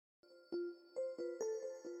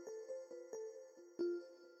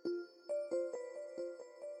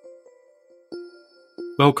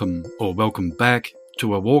Welcome, or welcome back,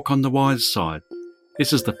 to A Walk on the Wise Side.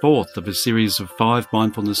 This is the fourth of a series of 5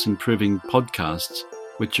 mindfulness improving podcasts,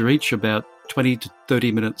 which are each about 20 to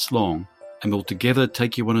 30 minutes long and will together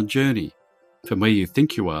take you on a journey from where you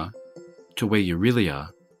think you are to where you really are.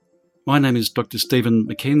 My name is Dr. Stephen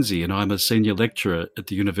Mackenzie and I'm a senior lecturer at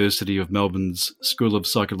the University of Melbourne's School of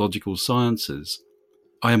Psychological Sciences.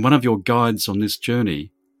 I am one of your guides on this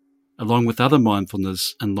journey, along with other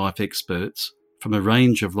mindfulness and life experts from a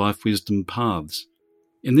range of life wisdom paths.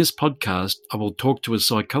 In this podcast, I will talk to a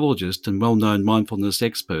psychologist and well-known mindfulness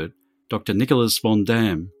expert, Dr. Nicholas von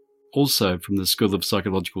Dam, also from the School of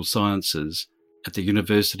Psychological Sciences at the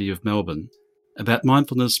University of Melbourne, about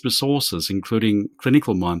mindfulness resources including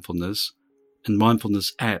clinical mindfulness and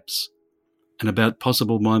mindfulness apps, and about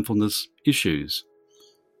possible mindfulness issues.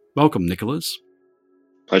 Welcome, Nicholas.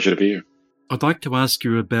 Pleasure to be here. I'd like to ask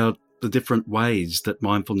you about the different ways that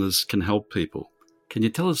mindfulness can help people. Can you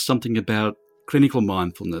tell us something about clinical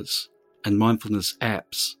mindfulness and mindfulness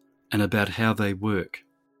apps and about how they work?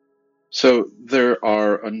 So there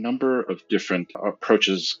are a number of different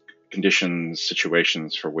approaches, conditions,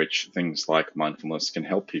 situations for which things like mindfulness can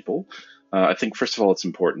help people. I think, first of all, it's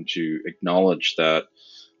important to acknowledge that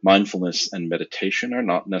mindfulness and meditation are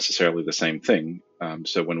not necessarily the same thing.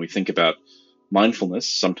 So when we think about mindfulness,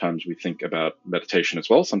 sometimes we think about meditation as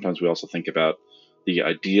well. Sometimes we also think about the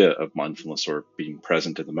idea of mindfulness or being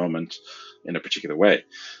present in the moment in a particular way.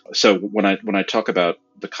 So when I talk about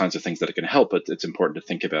the kinds of things that it can help, it's important to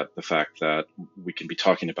think about the fact that we can be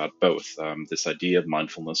talking about both this idea of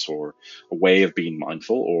mindfulness or a way of being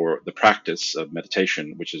mindful, or the practice of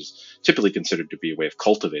meditation, which is typically considered to be a way of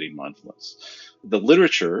cultivating mindfulness. The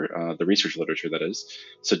literature, the research literature that is,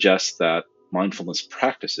 suggests that mindfulness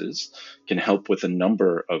practices can help with a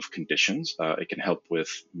number of conditions. It can help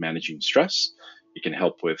with managing stress. It can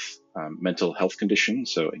help with mental health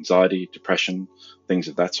conditions, so anxiety, depression, things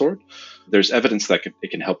of that sort. There's evidence that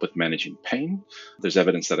it can help with managing pain. There's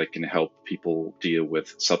evidence that it can help people deal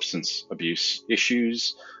with substance abuse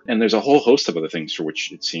issues. And there's a whole host of other things for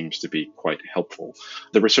which it seems to be quite helpful.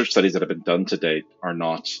 The research studies that have been done to date are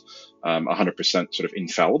not 100% sort of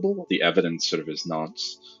infallible. The evidence sort of is not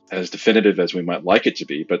as definitive as we might like it to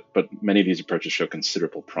be, but many of these approaches show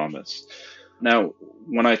considerable promise. Now,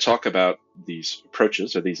 when I talk about these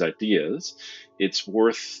approaches or these ideas, it's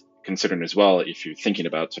worth considering as well, if you're thinking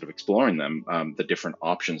about sort of exploring them, the different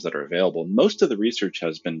options that are available. Most of the research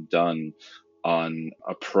has been done on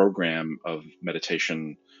a program of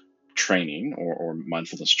meditation training or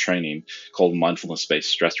mindfulness training called mindfulness-based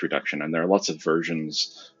stress reduction. And there are lots of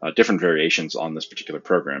versions, different variations on this particular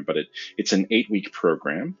program, but it's an 8-week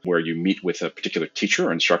program where you meet with a particular teacher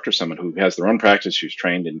or instructor, someone who has their own practice, who's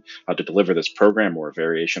trained in how to deliver this program or a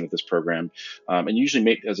variation of this program. And usually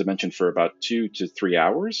meet, as I mentioned, for about 2 to 3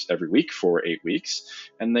 hours every week for 8 weeks.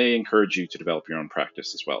 And they encourage you to develop your own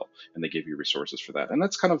practice as well. And they give you resources for that. And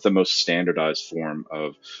that's kind of the most standardized form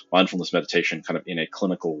of mindfulness meditation, kind of in a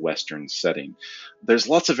clinical Western setting. There's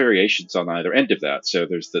lots of variations on either end of that. So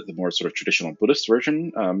there's the more sort of traditional Buddhist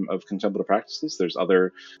version of contemplative practices. There's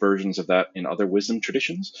other versions of that in other wisdom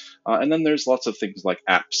traditions. And then there's lots of things like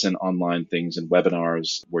apps and online things and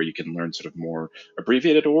webinars where you can learn sort of more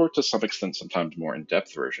abbreviated or to some extent sometimes more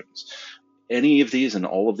in-depth versions. Any of these and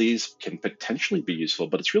all of these can potentially be useful,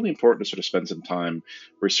 but it's really important to sort of spend some time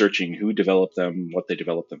researching who developed them, what they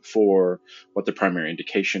developed them for, what their primary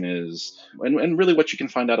indication is, and really what you can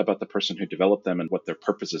find out about the person who developed them and what their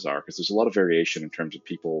purposes are, because there's a lot of variation in terms of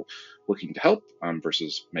people looking to help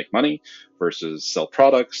versus make money versus sell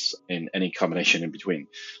products and any combination in between.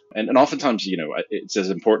 And oftentimes, it's as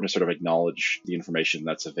important to sort of acknowledge the information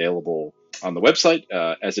that's available on the website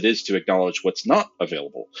as it is to acknowledge what's not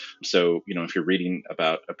available. So, if you're reading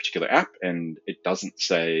about a particular app and it doesn't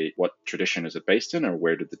say what tradition is it based in or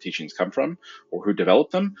where did the teachings come from or who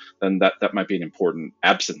developed them, then that might be an important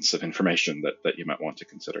absence of information that you might want to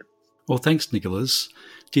consider. Well, thanks, Nicholas.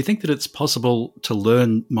 Do you think that it's possible to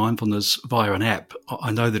learn mindfulness via an app?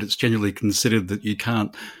 I know that it's generally considered that you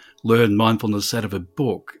can't learn mindfulness out of a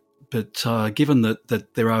book, but given that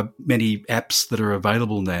there are many apps that are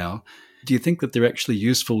available now, do you think that they're actually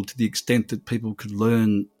useful to the extent that people could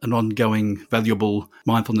learn an ongoing, valuable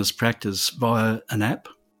mindfulness practice via an app?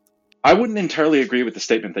 I wouldn't entirely agree with the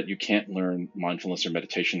statement that you can't learn mindfulness or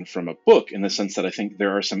meditation from a book, in the sense that I think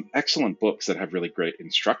there are some excellent books that have really great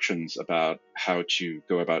instructions about how to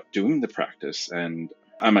go about doing the practice. And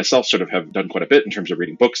I myself sort of have done quite a bit in terms of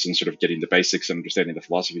reading books and sort of getting the basics and understanding the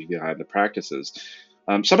philosophy behind the practices.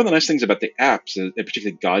 Some of the nice things about the apps,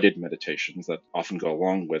 particularly guided meditations that often go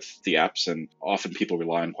along with the apps and often people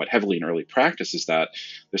rely on quite heavily in early practice, is that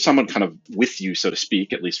there's someone kind of with you, so to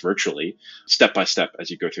speak, at least virtually, step by step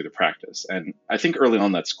as you go through the practice. And I think early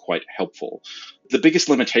on that's quite helpful. The biggest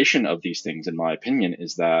limitation of these things, in my opinion,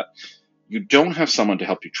 is that you don't have someone to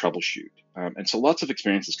help you troubleshoot. And so lots of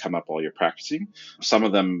experiences come up while you're practicing. Some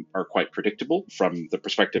of them are quite predictable from the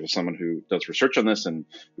perspective of someone who does research on this and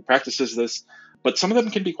who practices this. But some of them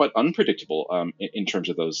can be quite unpredictable in terms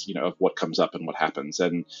of those, of what comes up and what happens.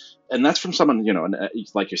 And that's from someone,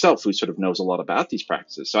 like yourself, who sort of knows a lot about these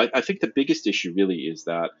practices. So I think the biggest issue really is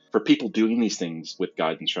that for people doing these things with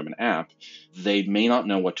guidance from an app, they may not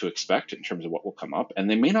know what to expect in terms of what will come up, and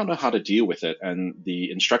they may not know how to deal with it. And the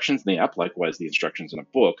instructions in the app, likewise the instructions in a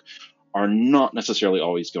book, are not necessarily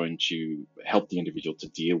always going to help the individual to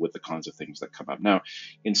deal with the kinds of things that come up. Now,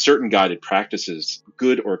 in certain guided practices,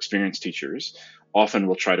 good or experienced teachers often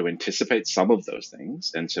will try to anticipate some of those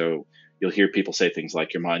things. And so you'll hear people say things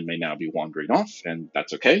like, your mind may now be wandering off, and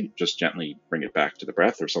that's okay. Just gently bring it back to the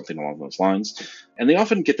breath or something along those lines. And they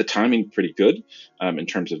often get the timing pretty good in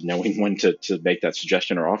terms of knowing when to make that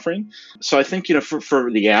suggestion or offering. So I think,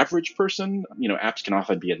 for the average person, apps can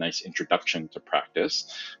often be a nice introduction to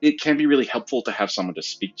practice. It can be really helpful to have someone to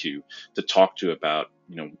speak to talk to about,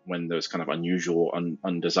 when those kind of unusual,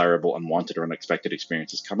 undesirable, unwanted, or unexpected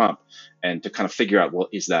experiences come up, and to kind of figure out, well,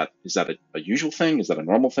 is that a usual thing? Is that a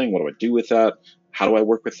normal thing? What do I do with that? How do I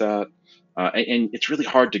work with that? And it's really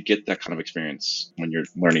hard to get that kind of experience when you're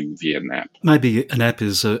learning via an app. Maybe an app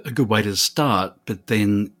is a good way to start, but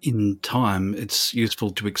then in time, it's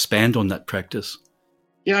useful to expand on that practice.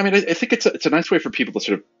 Yeah, I mean, I think it's a nice way for people to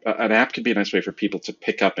sort of, an app can be a nice way for people to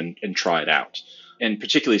pick up and try it out. And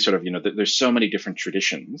particularly sort of, there's so many different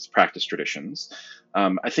traditions, practice traditions.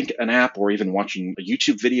 I think an app, or even watching a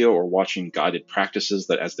YouTube video or watching guided practices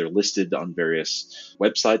that as they're listed on various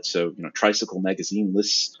websites. So, Tricycle Magazine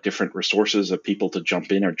lists different resources of people to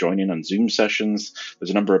jump in or join in on Zoom sessions.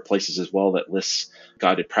 There's a number of places as well that lists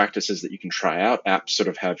guided practices that you can try out. Apps sort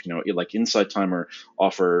of have, like Insight Timer,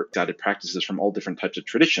 offer guided practices from all different types of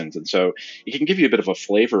traditions. And so it can give you a bit of a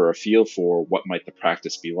flavor or a feel for what might the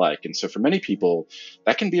practice be like. And so for many people,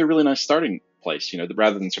 that can be a really nice starting place,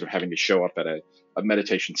 rather than sort of having to show up at a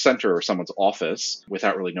meditation center or someone's office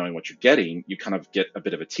without really knowing what you're getting. You kind of get a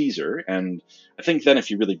bit of a teaser. And I think then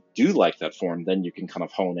if you really do like that form, then you can kind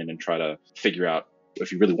of hone in and try to figure out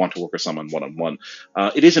if you really want to work with someone one-on-one.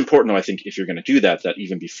 It is important, though, I think, if you're going to do that, that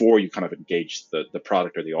even before you kind of engage the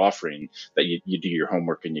product or the offering, that you do your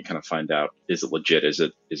homework and you kind of find out, is it legit? Is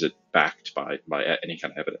it backed by any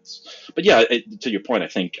kind of evidence? But yeah, to your point, I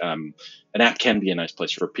think an app can be a nice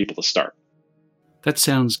place for people to start. That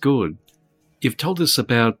sounds good. You've told us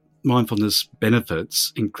about mindfulness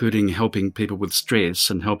benefits, including helping people with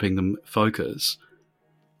stress and helping them focus.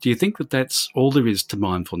 Do you think that that's all there is to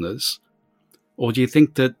mindfulness? Or do you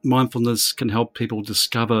think that mindfulness can help people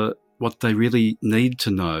discover what they really need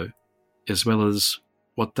to know, as well as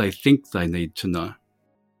what they think they need to know?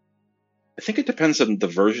 I think it depends on the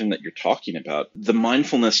version that you're talking about. The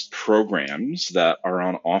mindfulness programs that are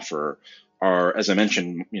on offer are, as I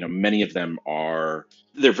mentioned, many of them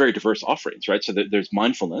they're very diverse offerings, right? So there's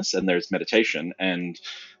mindfulness and there's meditation, and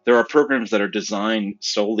there are programs that are designed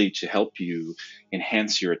solely to help you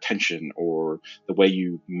enhance your attention or the way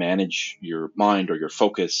you manage your mind or your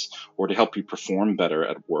focus, or to help you perform better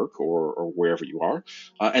at work or wherever you are.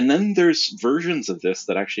 And then there's versions of this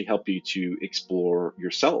that actually help you to explore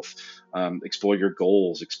yourself, explore your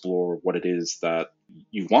goals, explore what it is that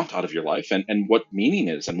you want out of your life, and what meaning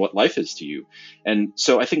is and what life is to you. And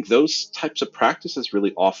so I think those types of practices really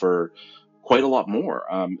offer quite a lot more.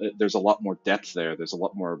 There's a lot more depth there. There's a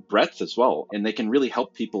lot more breadth as well. And they can really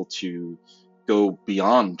help people to go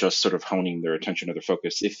beyond just sort of honing their attention or their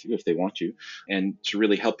focus if they want to, and to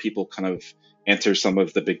really help people kind of answer some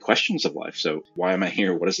of the big questions of life. So why am I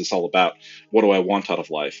here? What is this all about? What do I want out of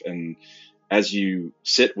life? And as you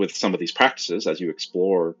sit with some of these practices, as you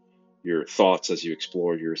explore your thoughts, as you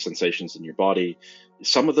explore your sensations in your body,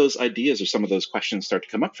 some of those ideas or some of those questions start to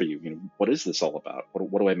come up for you. What is this all about?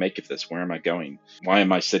 What do I make of this? Where am I going? Why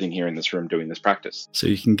am I sitting here in this room doing this practice? So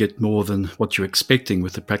you can get more than what you're expecting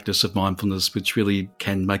with the practice of mindfulness, which really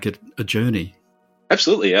can make it a journey.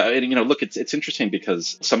 Absolutely. Look, it's interesting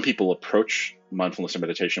because some people approach mindfulness or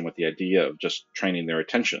meditation with the idea of just training their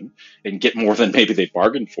attention and get more than maybe they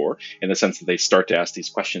bargained for, in the sense that they start to ask these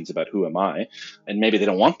questions about who am I, and maybe they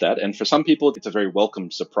don't want that. And for some people, it's a very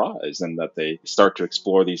welcome surprise, and that they start to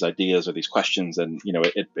explore these ideas or these questions, and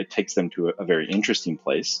it takes them to a very interesting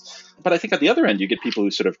place. But I think at the other end, you get people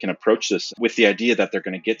who sort of can approach this with the idea that they're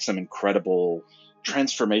going to get some incredible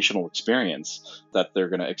transformational experience, that they're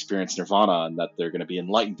going to experience nirvana and that they're going to be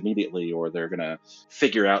enlightened immediately, or they're going to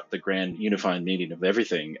figure out the grand unifying meaning of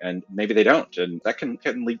everything. And maybe they don't. And that can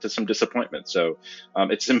lead to some disappointment. So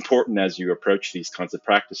it's important as you approach these kinds of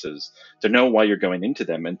practices to know why you're going into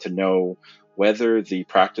them and to know whether the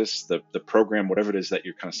practice, the program, whatever it is that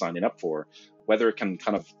you're kind of signing up for, whether it can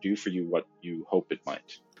kind of do for you what you hope it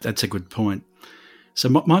might. That's a good point. So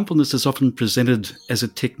mindfulness is often presented as a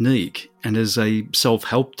technique and as a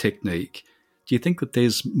self-help technique. Do you think that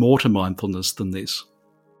there's more to mindfulness than this?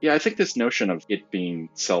 Yeah, I think this notion of it being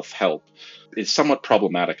self-help is somewhat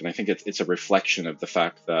problematic, and I think it's a reflection of the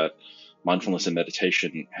fact that mindfulness and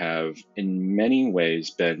meditation have in many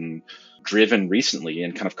ways been driven recently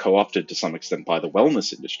and kind of co-opted to some extent by the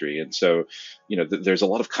wellness industry. And so, there's a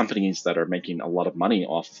lot of companies that are making a lot of money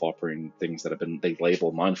off of offering things that they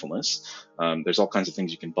label mindfulness. There's all kinds of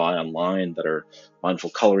things you can buy online that are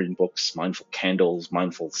mindful coloring books, mindful candles,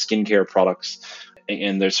 mindful skincare products.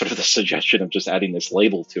 And there's sort of the suggestion of just adding this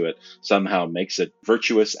label to it somehow makes it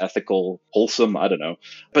virtuous, ethical, wholesome. I don't know.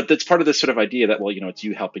 But that's part of this sort of idea that, it's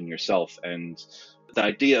you helping yourself. And the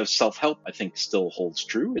idea of self-help, I think, still holds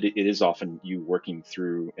true. It is often you working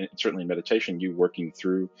through, and certainly in meditation, you working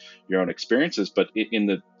through your own experiences. But in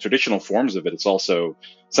the traditional forms of it, it's also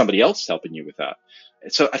somebody else helping you with that.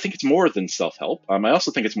 So I think it's more than self-help. I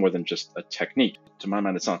also think it's more than just a technique. To my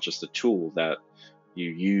mind, it's not just a tool that you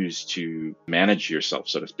use to manage yourself,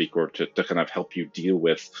 so to speak, or to kind of help you deal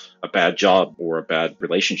with a bad job or a bad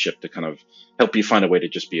relationship, to kind of help you find a way to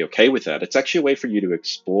just be okay with that. It's actually a way for you to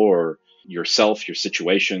explore yourself, your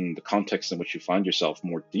situation, the context in which you find yourself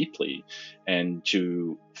more deeply, and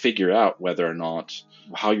to figure out whether or not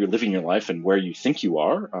how you're living your life and where you think you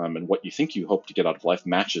are, and what you think you hope to get out of life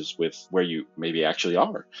matches with where you maybe actually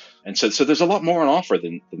are. And so there's a lot more on offer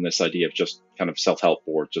than this idea of just kind of self-help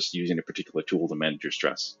or just using a particular tool to manage your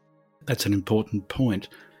stress. That's an important point.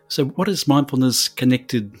 So what is mindfulness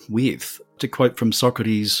connected with? To quote from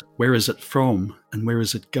Socrates, where is it from and where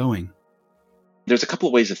is it going? There's a couple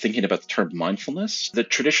of ways of thinking about the term mindfulness. The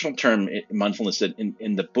traditional term mindfulness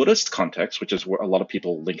in the Buddhist context, which is where a lot of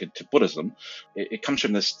people link it to Buddhism, it comes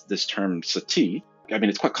from this term sati. I mean,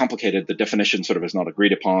 it's quite complicated. The definition sort of is not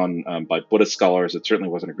agreed upon by Buddhist scholars. It certainly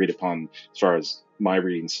wasn't agreed upon as far as my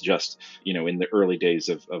readings suggest, in the early days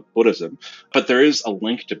of Buddhism. But there is a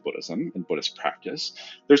link to Buddhism and Buddhist practice.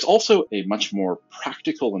 There's also a much more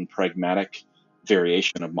practical and pragmatic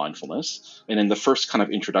variation of mindfulness. And in the first kind of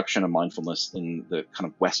introduction of mindfulness in the kind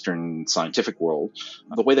of Western scientific world,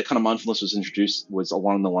 the way that kind of mindfulness was introduced was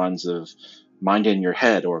along the lines of minding your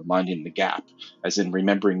head, or minding the gap, as in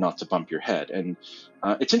remembering not to bump your head. And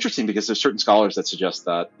it's interesting because there's certain scholars that suggest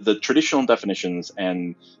that the traditional definitions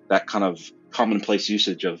and that kind of commonplace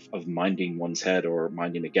usage of minding one's head or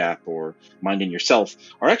minding a gap or minding yourself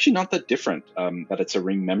are actually not that different, that it's a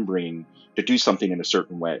remembering to do something in a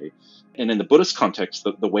certain way. And in the Buddhist context,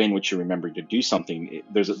 the way in which you're remembering to do something,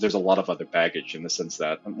 there's a lot of other baggage, in the sense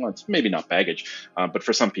that, well, it's maybe not baggage, but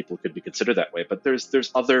for some people it could be considered that way. But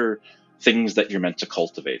there's other things that you're meant to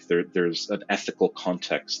cultivate. There's an ethical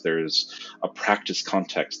context, there's a practice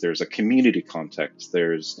context, there's a community context,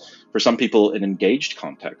 there's, for some people, an engaged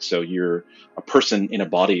context. So you're a person in a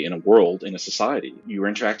body, in a world, in a society. You're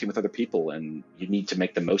interacting with other people, and you need to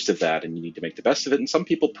make the most of that, and you need to make the best of it. And some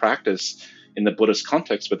people practice in the Buddhist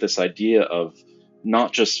context with this idea of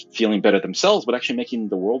not just feeling better themselves, but actually making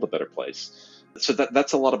the world a better place. So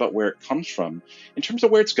that's a lot about where it comes from. In terms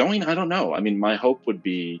of where it's going, I don't know. I mean, my hope would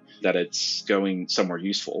be that it's going somewhere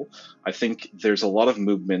useful. I think there's a lot of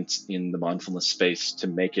movement in the mindfulness space to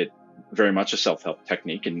make it very much a self-help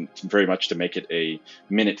technique, and very much to make it a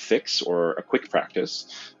minute fix or a quick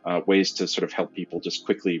practice, ways to sort of help people just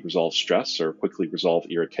quickly resolve stress or quickly resolve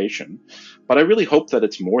irritation. But I really hope that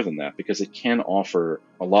it's more than that, because it can offer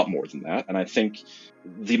a lot more than that. And I think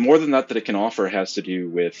the more than that it can offer has to do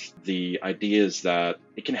with the ideas that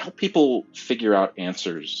it can help people figure out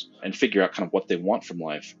answers and figure out kind of what they want from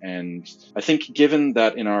life. And I think, given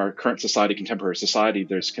that in our current society, contemporary society,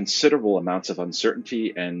 there's considerable amounts of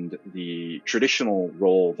uncertainty, and the traditional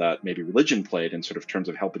role that maybe religion played in sort of terms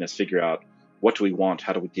of helping us figure out what do we want,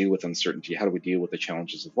 how do we deal with uncertainty, how do we deal with the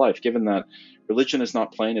challenges of life, given that religion is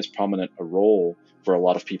not playing as prominent a role for a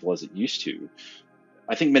lot of people as it used to,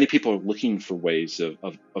 I think many people are looking for ways of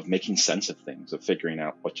making sense of things, of figuring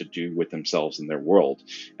out what to do with themselves in their world.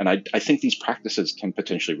 And I think these practices can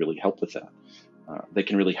potentially really help with that. They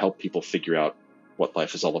can really help people figure out what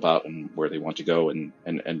life is all about and where they want to go, and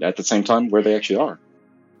at the same time, where they actually are.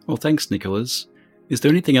 Well, thanks, Nicholas. Is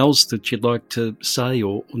there anything else that you'd like to say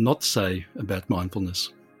or not say about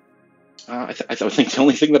mindfulness? I think the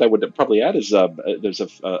only thing that I would probably add is there's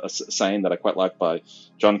a saying that I quite like by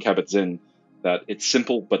John Kabat-Zinn, that it's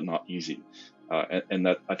simple but not easy. And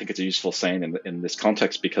that I think it's a useful saying in this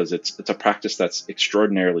context, because it's a practice that's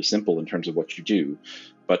extraordinarily simple in terms of what you do,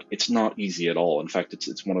 but it's not easy at all. In fact,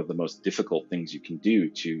 it's one of the most difficult things you can do,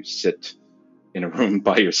 to sit in a room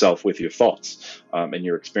by yourself with your thoughts and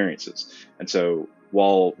your experiences. And so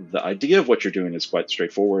while the idea of what you're doing is quite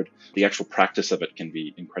straightforward, the actual practice of it can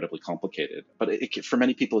be incredibly complicated. But for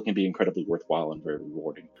many people, it can be incredibly worthwhile and very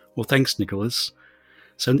rewarding. Well, thanks, Nicholas.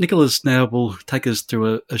 So Nicholas now will take us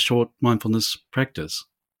through a short mindfulness practice.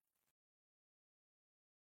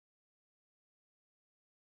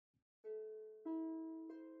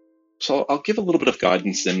 So I'll give a little bit of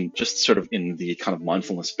guidance, and just sort of in the kind of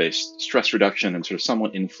mindfulness-based stress reduction, and sort of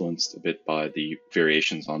somewhat influenced a bit by the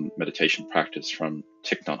variations on meditation practice from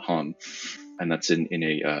Thich Nhat Hanh, and that's in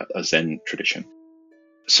a Zen tradition.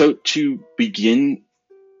 So to begin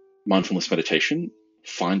mindfulness meditation,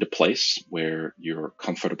 find a place where you're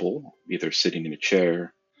comfortable, either sitting in a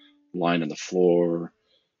chair, lying on the floor.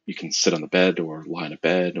 You can sit on the bed or lie on a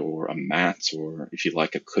bed or a mat, or if you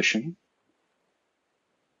like, a cushion.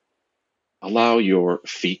 Allow your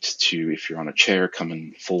feet to, if you're on a chair, come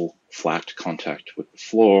in full flat contact with the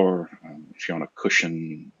floor. If you're on a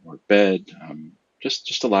cushion or bed,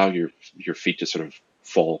 just allow your feet to sort of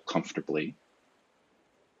fall comfortably.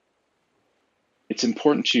 It's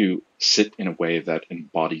important to sit in a way that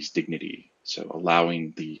embodies dignity, so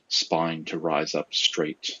allowing the spine to rise up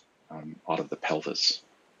straight out of the pelvis.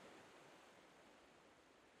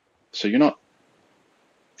 So you're not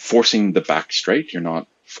forcing the back straight, you're not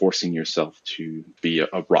forcing yourself to be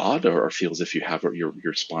a rod, or feel as if you have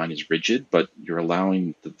your spine is rigid, but you're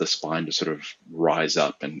allowing the spine to sort of rise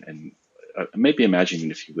up, and maybe imagining,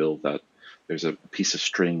 if you will, that there's a piece of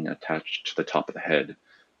string attached to the top of the head,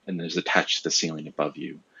 and there's attached to the ceiling above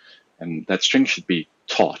you, and that string should be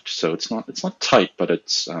taut, so it's not tight, but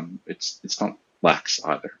it's not lax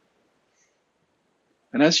either.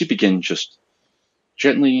 And as you begin, just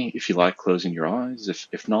gently, if you like, closing your eyes.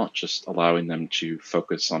 If not, just allowing them to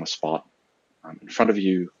focus on a spot in front of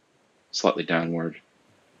you, slightly downward.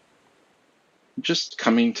 Just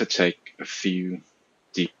coming to take a few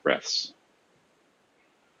deep breaths.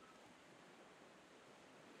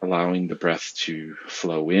 Allowing the breath to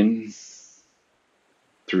flow in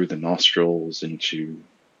through the nostrils into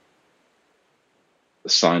the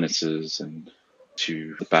sinuses and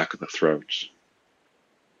to the back of the throat,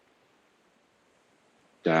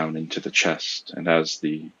 down into the chest. And as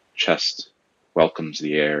the chest welcomes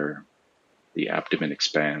the air, the abdomen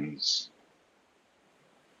expands,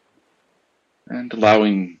 and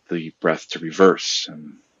allowing the breath to reverse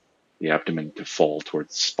and the abdomen to fall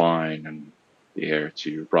towards the spine, and the air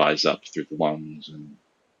to rise up through the lungs and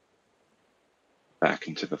back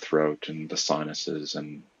into the throat and the sinuses,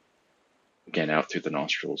 and again out through the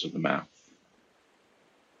nostrils or the mouth.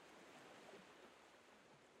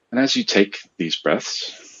 And as you take these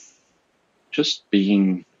breaths, just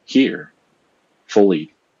being here,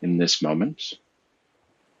 fully in this moment,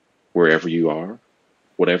 wherever you are,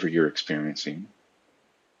 whatever you're experiencing,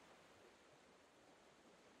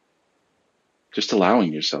 just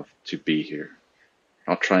allowing yourself to be here,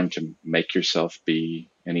 not trying to make yourself be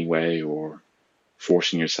any way, or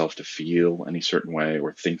forcing yourself to feel any certain way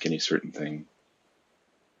or think any certain thing.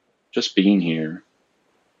 Just being here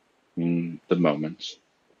in the moment,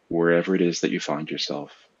 wherever it is that you find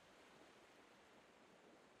yourself.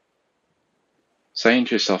 Saying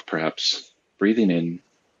to yourself, perhaps, breathing in,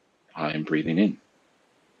 I am breathing in.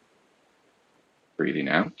 Breathing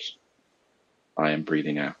out, I am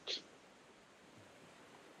breathing out.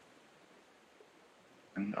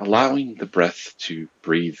 And allowing the breath to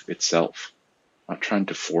breathe itself, not trying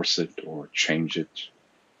to force it or change it.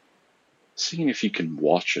 Seeing if you can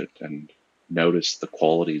watch it and notice the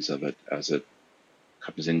qualities of it as it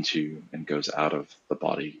comes into and goes out of the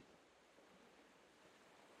body.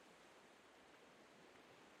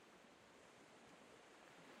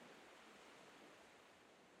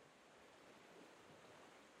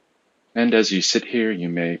 And as you sit here, you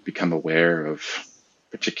may become aware of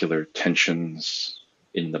particular tensions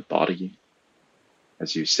in the body.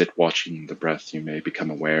 As you sit watching the breath, you may become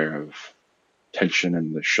aware of tension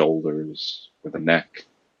in the shoulders or the neck.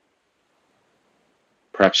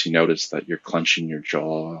 Perhaps you notice that you're clenching your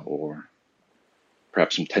jaw, or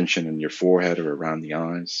perhaps some tension in your forehead or around the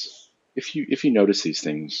eyes. If you notice these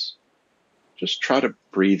things, just try to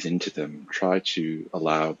breathe into them. Try to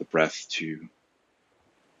allow the breath to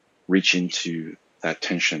reach into that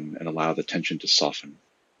tension and allow the tension to soften.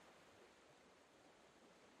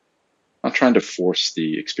 Not Not trying to force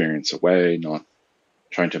the experience away, not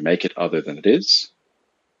trying to make it other than it is,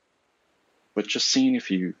 but just seeing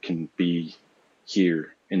if you can be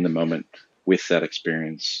here in the moment with that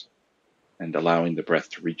experience and allowing the breath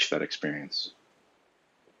to reach that experience.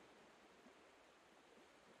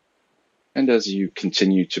 And as you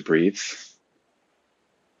continue to breathe,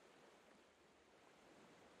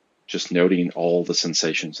 just noting all the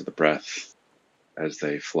sensations of the breath as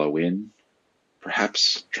they flow in,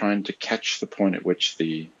 perhaps trying to catch the point at which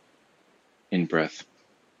the in-breath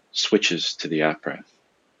switches to the out-breath.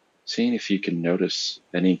 Seeing if you can notice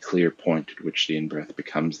any clear point at which the in-breath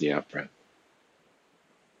becomes the out-breath.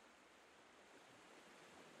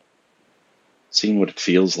 Seeing what it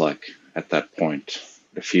feels like at that point,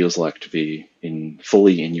 what it feels like to be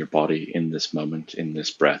fully in your body in this moment, in this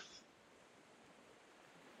breath.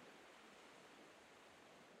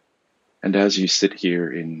 And as you sit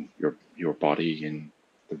here in your body, in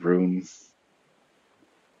the room,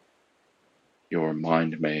 your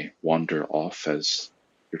mind may wander off as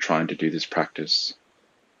you're trying to do this practice.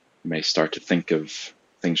 You may start to think of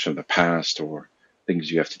things from the past or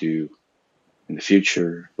things you have to do in the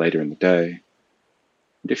future, later in the day.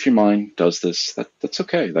 And if your mind does this, that's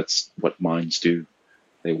okay. That's what minds do.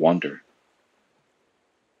 They wander.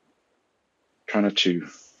 Try not to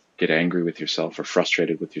get angry with yourself or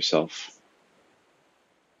frustrated with yourself.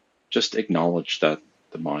 Just acknowledge that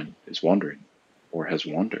the mind is wandering or has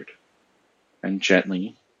wandered. And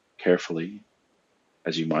gently, carefully,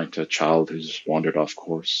 as you might a child who's wandered off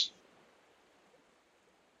course,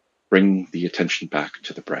 bring the attention back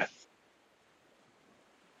to the breath.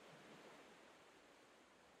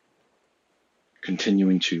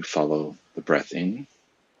 Continuing to follow the breath in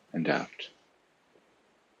and out.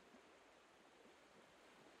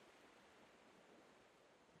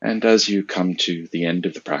 And as you come to the end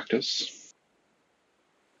of the practice,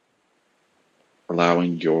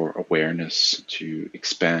 allowing your awareness to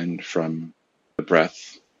expand from the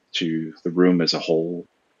breath to the room as a whole,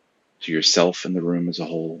 to yourself in the room as a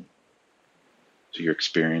whole, to your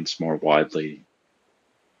experience more widely,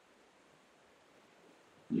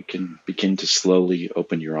 you can begin to slowly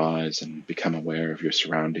open your eyes and become aware of your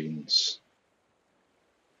surroundings,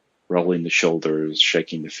 rolling the shoulders,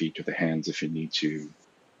 shaking the feet or the hands if you need to.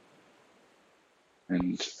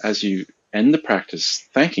 And as you end the practice,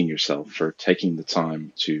 thanking yourself for taking the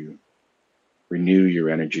time to renew your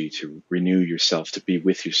energy, to renew yourself, to be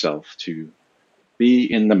with yourself, to be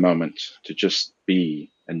in the moment, to just be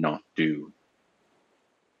and not do.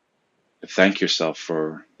 To thank yourself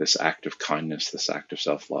for this act of kindness, this act of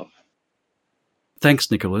self-love. Thanks,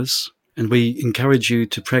 Nicholas. And we encourage you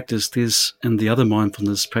to practice this and the other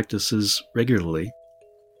mindfulness practices regularly.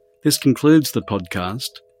 This concludes the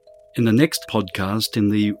podcast. In the next podcast in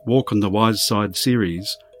the Walk on the Wise Side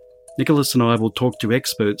series, Nicholas and I will talk to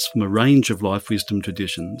experts from a range of life wisdom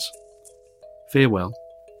traditions. Farewell.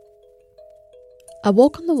 A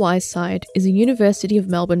Walk on the Wise Side is a University of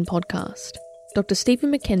Melbourne podcast. Dr.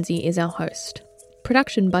 Stephen McKenzie is our host.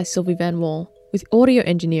 Production by Sylvie Van Wall, with audio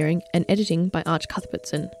engineering and editing by Arch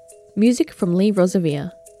Cuthbertson. Music from Lee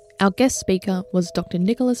Rosavere. Our guest speaker was Dr.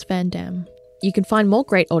 Nicholas Van Dam. You can find more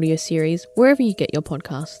great audio series wherever you get your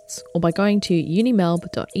podcasts or by going to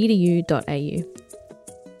unimelb.edu.au.